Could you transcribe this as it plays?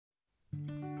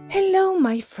Hello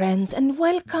my friends and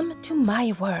welcome to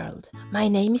my world. My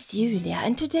name is Julia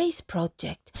and today's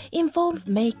project involved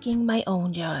making my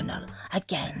own journal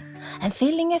again and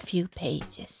filling a few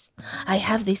pages. I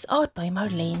have this Art by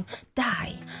Marlene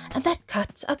die and that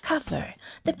cuts a cover,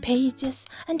 the pages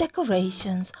and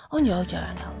decorations on your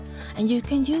journal, and you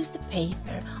can use the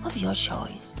paper of your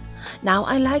choice. Now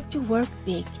I like to work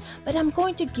big, but I'm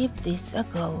going to give this a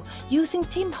go using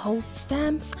Tim Holtz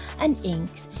stamps and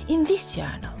inks in this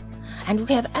journal. And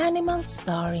we have animals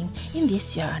starring in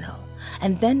this journal.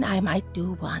 And then I might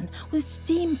do one with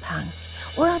steampunk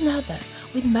or another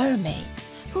with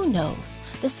mermaids. Who knows?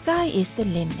 The sky is the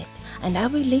limit, and I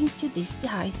will link to this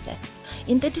die set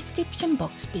in the description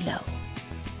box below.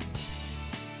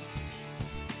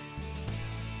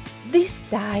 This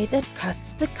die that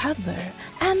cuts the cover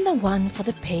and the one for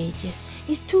the pages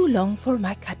is too long for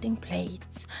my cutting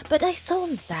plates, but I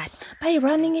solved that by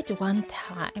running it one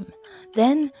time.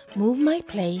 Then move my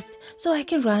plate so I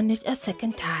can run it a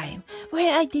second time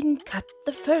where I didn't cut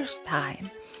the first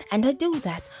time, and I do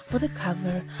that for the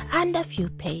cover and a few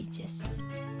pages.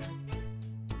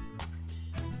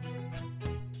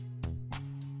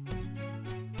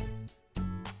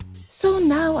 So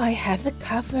now I have the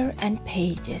cover and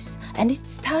pages, and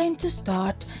it's time to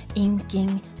start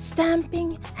inking,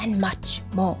 stamping and much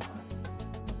more.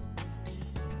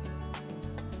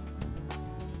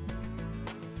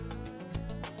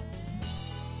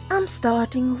 I'm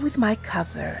starting with my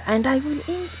cover, and I will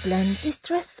ink blend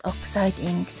Distress Oxide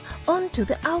inks onto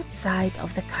the outside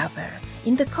of the cover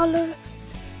in the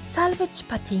colors Salvaged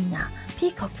Patina,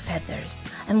 Peacoc Feathers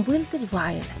and Wilted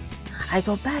Violett. I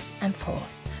go back and forth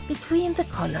between the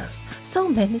colors so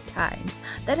many times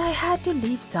that I had to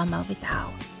leave some of it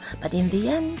out, but in the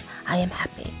end I am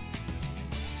happy.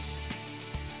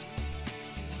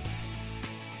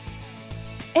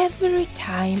 Every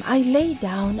time I lay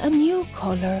down a new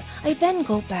color, I then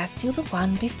go back to the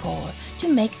one before to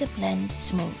make the blend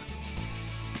smooth.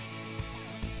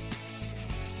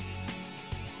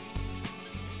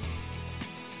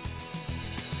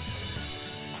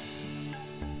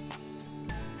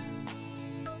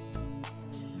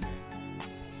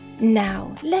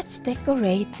 Now let's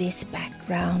decorate this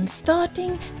background,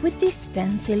 starting with this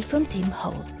stencil from Tim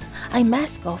Holtz. I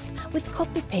mask off with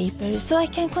copy paper so I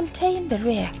can contain the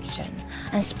reaction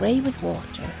and spray with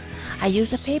water. I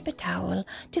use a paper towel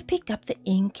to pick up the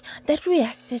ink that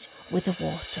reacted with the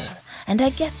water, and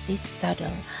I get this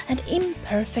subtle and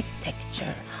imperfect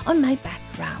texture on my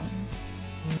background.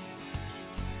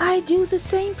 I do the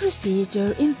same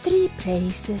procedure in 3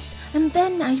 places, and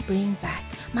then I bring back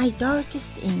my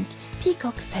darkest ink,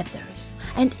 Peacock Feathers,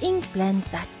 and ink blend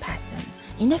that pattern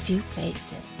in a few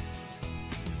places.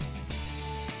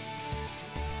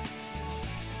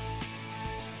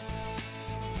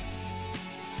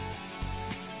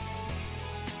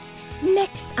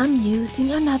 Next I'm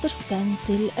using another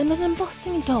stencil and an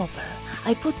embossing dauber.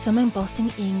 I put some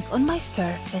embossing ink on my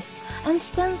surface and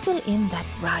stencil in that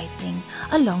writing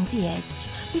along the edge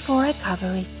before I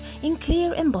cover it in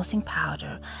clear embossing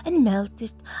powder and melt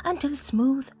it until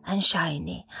smooth and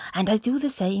shiny, and I do the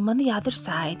same on the other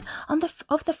side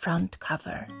of the front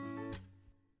cover.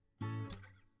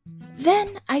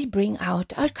 Then I bring out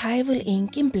archival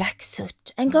ink in black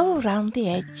soot and go around the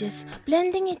edges,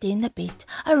 blending it in a bit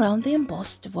around the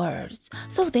embossed words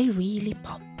so they really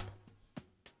pop.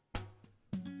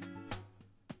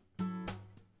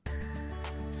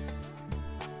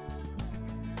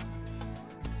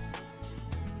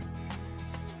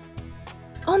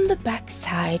 On the back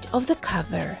side of the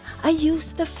cover, I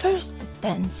use the first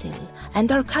stencil and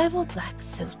archival black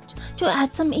soot to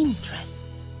add some interest.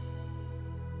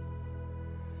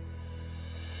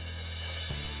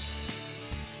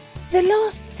 The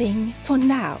last thing for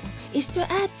now is to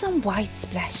add some white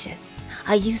splashes.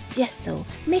 I use gesso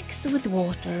mixed with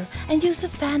water and use a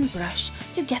fan brush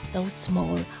to get those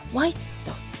small white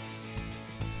dots.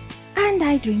 And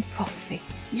I drink coffee,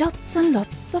 lots and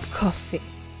lots of coffee.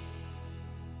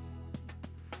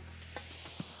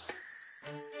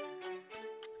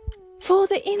 For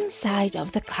the inside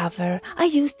of the cover, I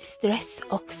use Distress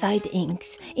Oxide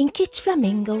inks in Kitch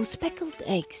Flamingo, Speckled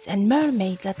Eggs and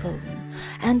Mermaid Lagoon,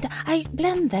 and I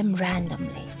blend them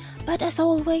randomly, but as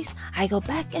always I go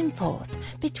back and forth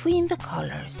between the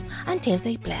colors until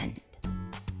they blend.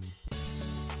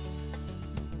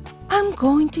 I'm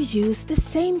going to use the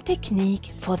same technique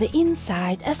for the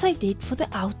inside as I did for the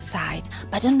outside,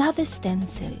 but another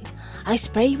stencil. I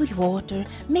spray with water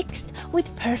mixed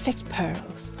with perfect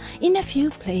pearls in a few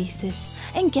places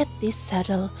and get this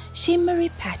subtle shimmery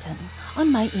pattern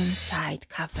on my inside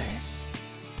cover.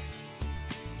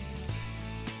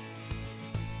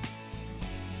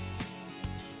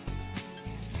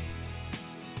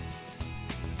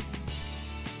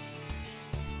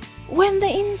 When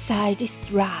the inside is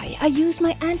dry, I use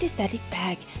my anti-static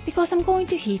bag because I'm going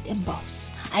to heat emboss.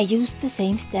 I use the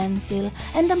same stencil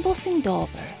and embossing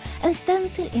dauber and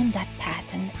stencil in that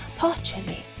pattern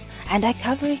partially, and I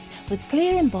cover it with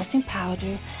clear embossing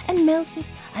powder and melt it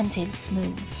until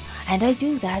smooth, and I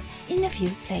do that in a few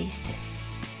places.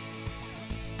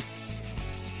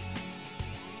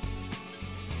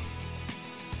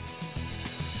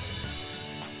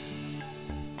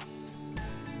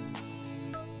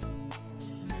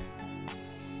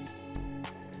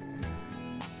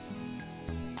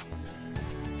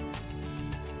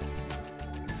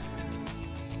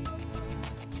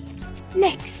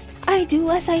 Next, I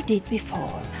do as I did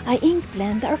before. I ink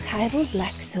blend the archival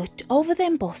black soot over the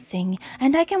embossing,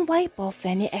 and I can wipe off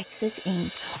any excess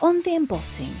ink on the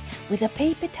embossing with a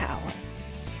paper towel.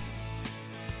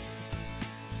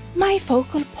 My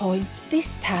focal points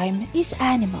this time is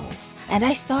animals, and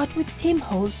I start with Tim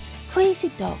Holtz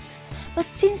Crazy Dogs, but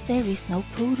since there is no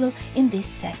poodle in this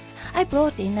set, I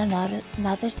brought in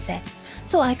another set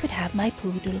so I could have my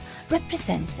poodle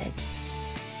represented.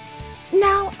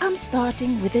 Now I'm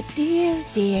starting with a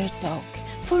dear dog.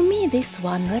 For me this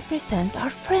one represents our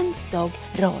friend's dog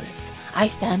Rolf. I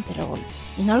stamp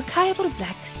Rolf in archival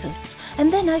black soot,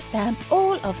 and then I stamp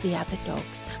all of the other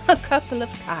dogs a couple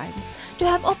of times to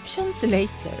have options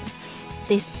later.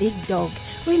 This big dog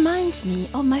reminds me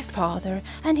of my father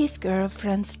and his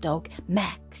girlfriend's dog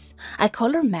Max. I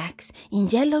color Max in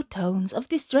yellow tones of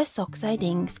Distress Oxide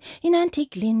inks in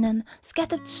antique linen,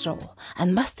 scattered straw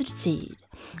and mustard seed.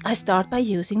 I start by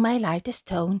using my lightest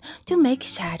tone to make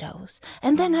shadows,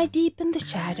 and then I deepen the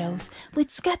shadows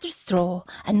with scattered straw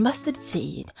and mustard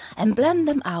seed and blend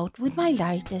them out with my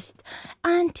lightest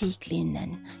antique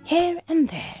linen here and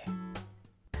there.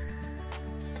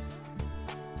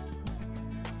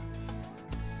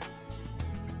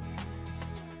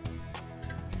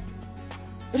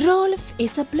 Rolf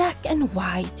is a black and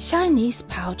white Chinese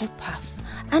powder puff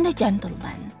and a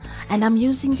gentleman, and I'm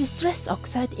using Distress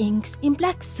Oxide inks in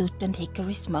black soot and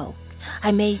hickory smoke.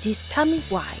 I made his tummy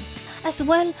white, as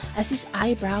well as his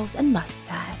eyebrows and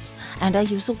mustache, and I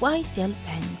use a white gel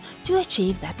pen to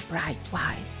achieve that bright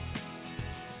white.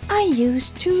 I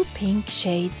use 2 pink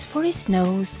shades for his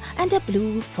nose and a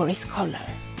blue for his collar.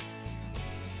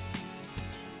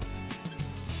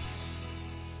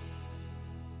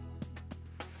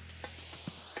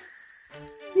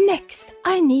 Next,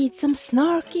 I need some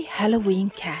snarky Halloween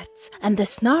cats and the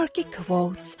snarky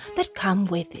quotes that come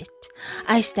with it.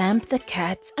 I stamp the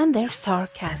cats and their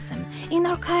sarcasm in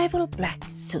archival black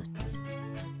soot.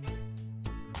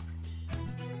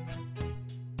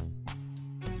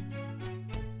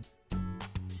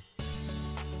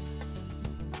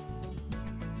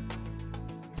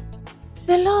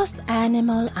 The last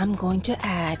animal I'm going to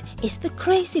add is the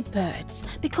crazy birds,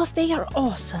 because they are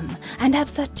awesome and have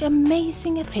such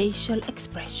amazing facial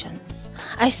expressions.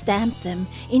 I stamp them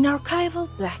in archival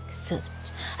black soot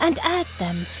and add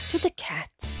them to the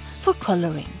cats for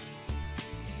coloring.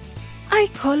 I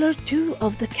color 2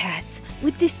 of the cats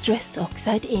with Distress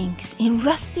Oxide inks in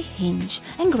Rusty Hinge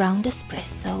and Groung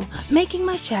Espresso, making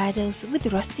my shadows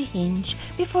with Rusty Hinge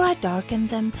before I darken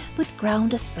them with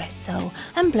Groung Espresso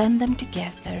and blend them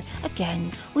together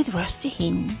again with Rusty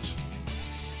Hinge.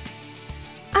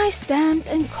 I stamped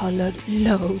and colored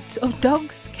loads of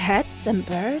dogs, cats and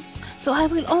birds, so I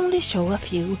will only show a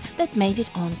few that made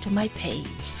it onto my page,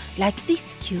 like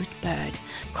this cute bird,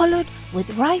 colored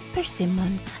with ripe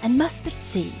persimmon and mustard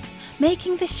seed,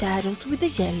 making the shadows with the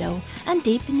yellow and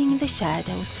deepening the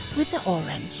shadows with the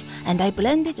orange, and I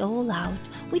blend it all out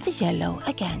with the yellow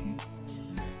again.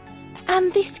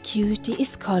 And this cutie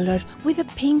is colored with a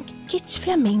pink Kitch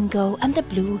Flamingo and the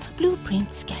blue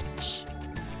blueprint sketch.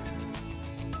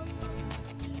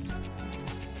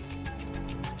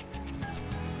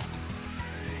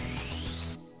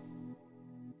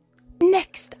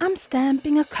 Next, I'm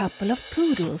stamping a couple of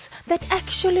poodles that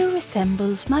actually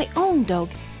resembles my own dog,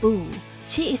 Boo.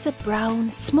 She is a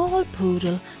brown, small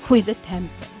poodle with a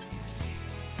temper.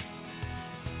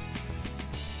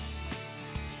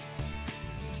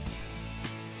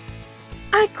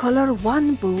 I color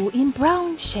 1 Boo in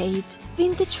brown shades,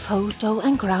 Vintage Photo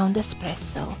and Groung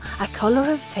Espresso. I color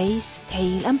her face,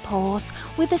 tail and paws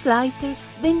with a lighter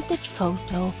Vintage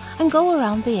Photo and go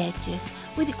around the edges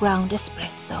with Groung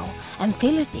Espresso and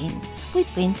fill it in with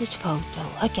Vintage Photo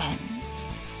again.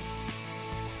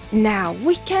 Now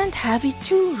we can't have it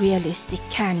too realistic,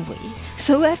 can we?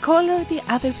 So I color the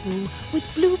other Boo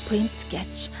with Blueprint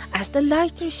Sketch as the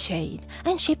lighter shade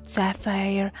and Chipped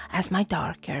Saphire as my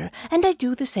darker, and I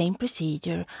do the same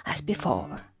procedure as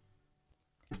before.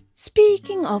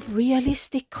 Speaking of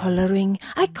realistic coloring,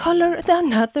 I colored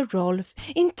another Rolf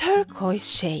in turquoise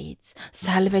shades,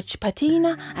 Salvaged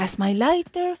Patina as my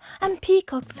lighter and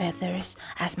Peacoc Feathers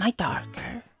as my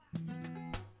darker.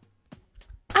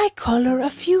 I color a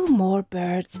few more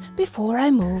birds before I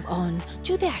move on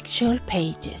to the actual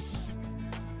pages.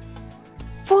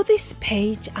 For this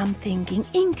page I'm thinking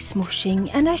ink smooshing,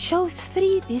 and I chose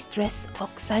 3 Distress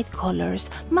Oxide colors: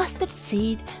 Mustard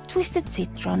Seed, Twisted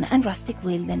Citron and Rustic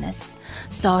Wilderness.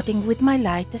 Starting with my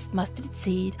lightest Mustard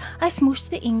Seed, I smoosh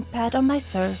the ink pad on my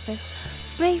surface,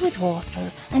 spray with water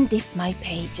and dip my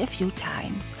page a few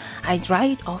times. I dry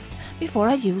it off before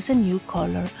I use a new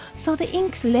color so the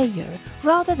inks layer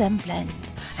rather than blend,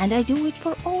 and I do it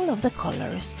for all of the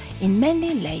colors in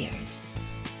many layers.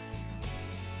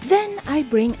 Then I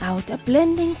bring out a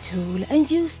blending tool and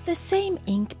use the same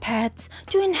ink pads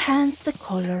to enhance the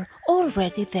color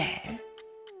already there.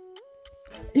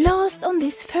 Last on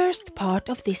this first part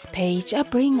of this page, I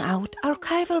bring out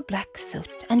archival black soot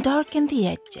and darken the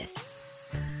edges.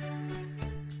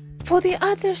 For the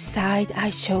other side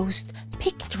I chose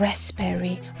picked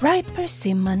raspberry, ripe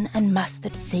persimmon and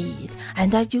mustard seed,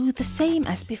 and I do the same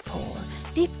as before,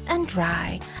 dip and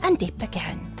dry and dip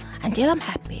again until I'm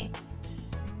happy.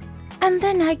 And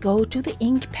then I go to the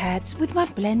ink pads with my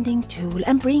blending tool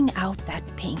and bring out that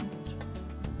pink.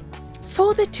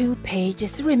 For the 2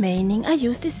 pages remaining I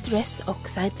use Distress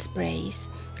Oxide sprays.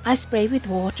 I spray with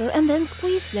water and then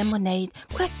squeeze lemonade,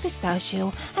 cracked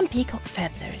pistachio and peacock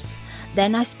feathers.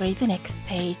 Then I spray the next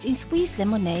page in squeezed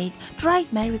lemonade,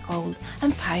 dried marigold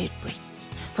and fired brick.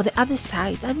 For the other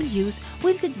sides I will use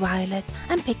wilted violet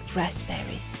and picked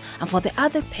raspberries, and for the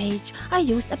other page I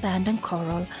used abandoned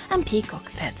coral and peacock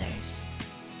feathers.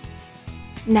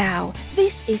 Now,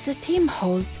 this is a Tim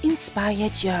Holtz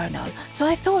inspired journal, so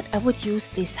I thought I would use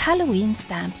this Halloween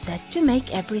stamp set to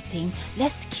make everything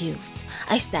less cute.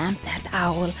 I stamped that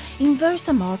owl in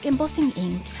Versamark embossing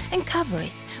ink and cover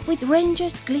it with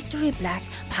Ranger's glittery black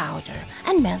powder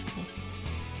and melt it.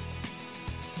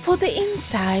 For the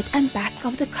inside and back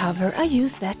of the cover I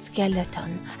use that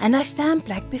skeleton, and I stamp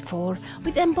like before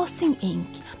with embossing ink,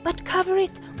 but cover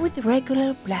it with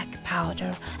regular black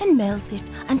powder and melt it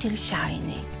until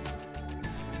shiny.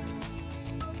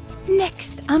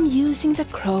 Next I'm using the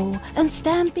crow and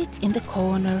stamp it in the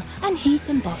corner and heat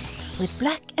emboss with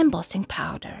black embossing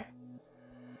powder.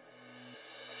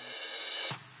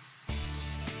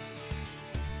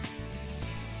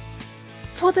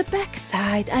 For the back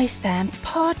side I stamp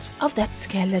parts of that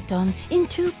skeleton in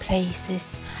 2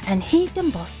 places and heat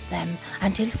emboss them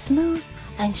until smooth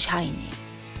and shiny.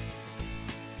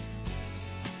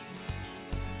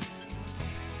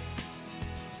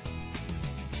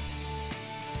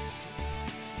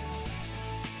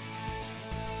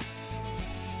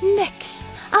 Next,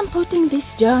 I'm putting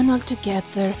this journal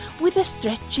together with a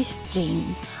stretchy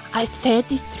string. I thread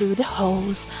it through the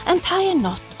holes and tie a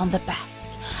knot on the back.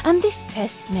 And this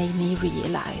test made me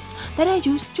realize that I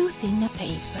used too thin a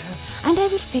paper, and I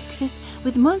will fix it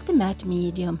with multi-matte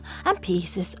medium and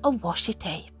pieces of washi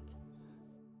tape.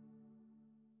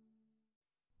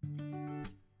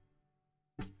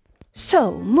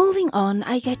 So, moving on,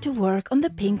 I get to work on the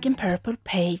pink and purple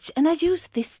page, and I use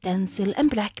this stencil and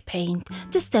black paint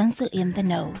to stencil in the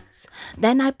notes.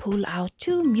 Then I pull out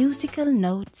 2 musical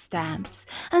note stamps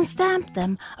and stamp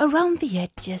them around the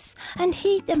edges and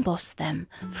heat emboss them,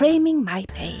 framing my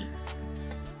page.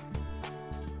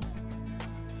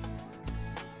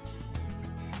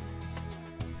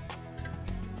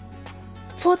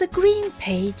 For the green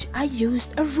page I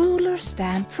used a ruler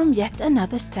stamp from yet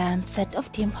another stamp set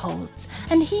of Tim Holtz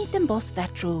and heat embossed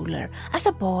that ruler as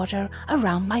a border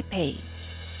around my page.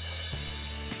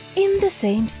 In the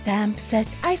same stamp set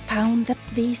I found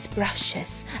these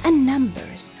brushes and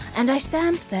numbers, and I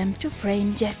stamped them to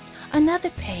frame yet another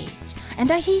page,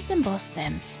 and I heat embossed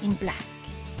them in black.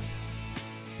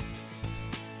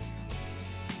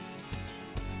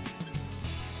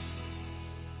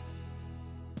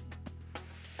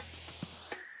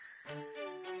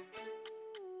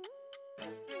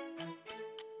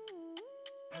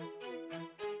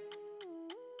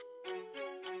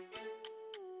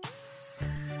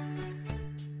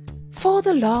 For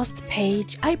the last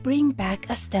page I bring back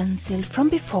a stencil from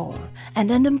before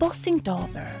and an embossing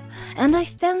dauber, and I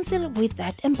stencil with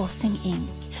that embossing ink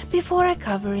before I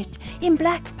cover it in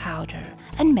black powder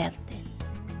and melt it.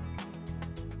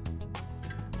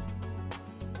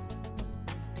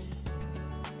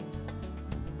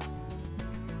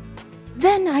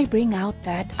 Then I bring out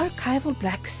that archival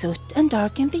black soot and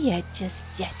darken the edges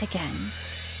yet again.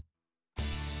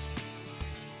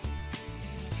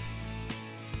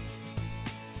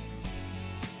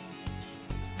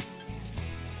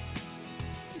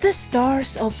 The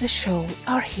stars of the show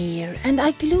are here, and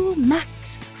I glue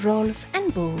Max, Rolf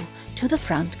and Boo to the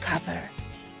front cover.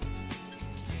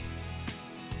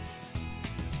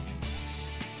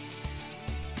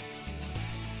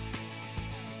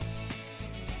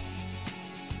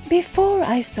 Before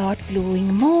I start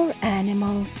gluing more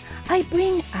animals, I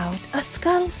bring out a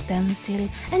skull stencil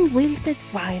and Wilted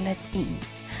Violett ink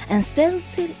and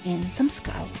stencil in some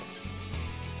skulls.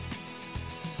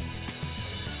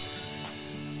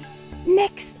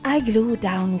 Next, I glue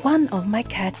down one of my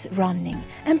cats running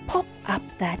and pop up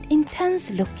that intense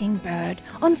looking bird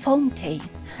on foam tape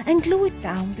and glue it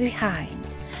down behind.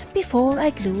 Before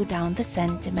I glue down the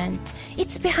sentiment,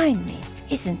 it's behind me,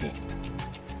 isn't it?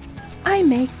 I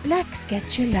make black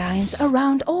sketchy lines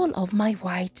around all of my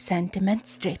white sentiment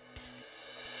strips.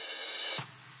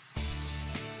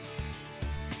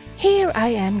 Here I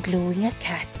am gluing a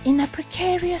cat in a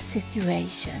precarious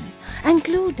situation and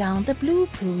glue down the blue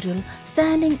poodle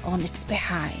standing on its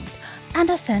behind and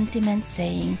a sentiment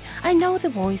saying, I know the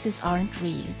voices aren't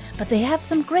real, but they have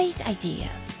some great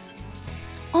ideas.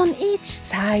 On each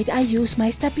side I use my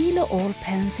Stabilo All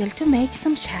pencil to make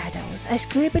some shadows. I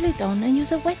scribble it on and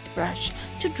use a wet brush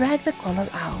to drag the color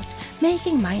out,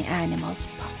 making my animals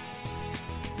pop.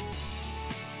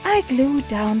 I glue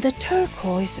down the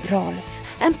turquoise Rolf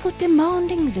and put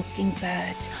demanding looking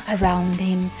birds around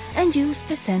him and use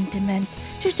the sentiment,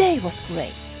 today was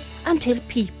great, until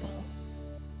people.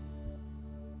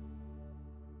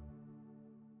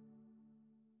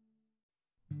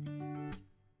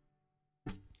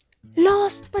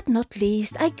 Last but not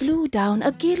least, I glue down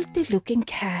a guilty looking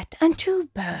cat and two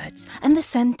birds and the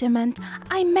sentiment,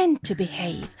 I meant to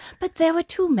behave, but there were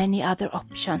too many other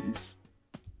options.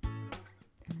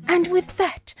 And with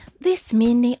that, this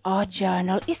mini art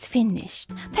journal is finished.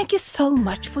 Thank you so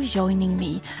much for joining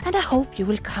me, and I hope you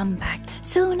will come back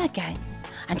soon again.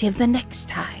 Until the next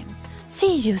time,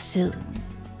 see you soon.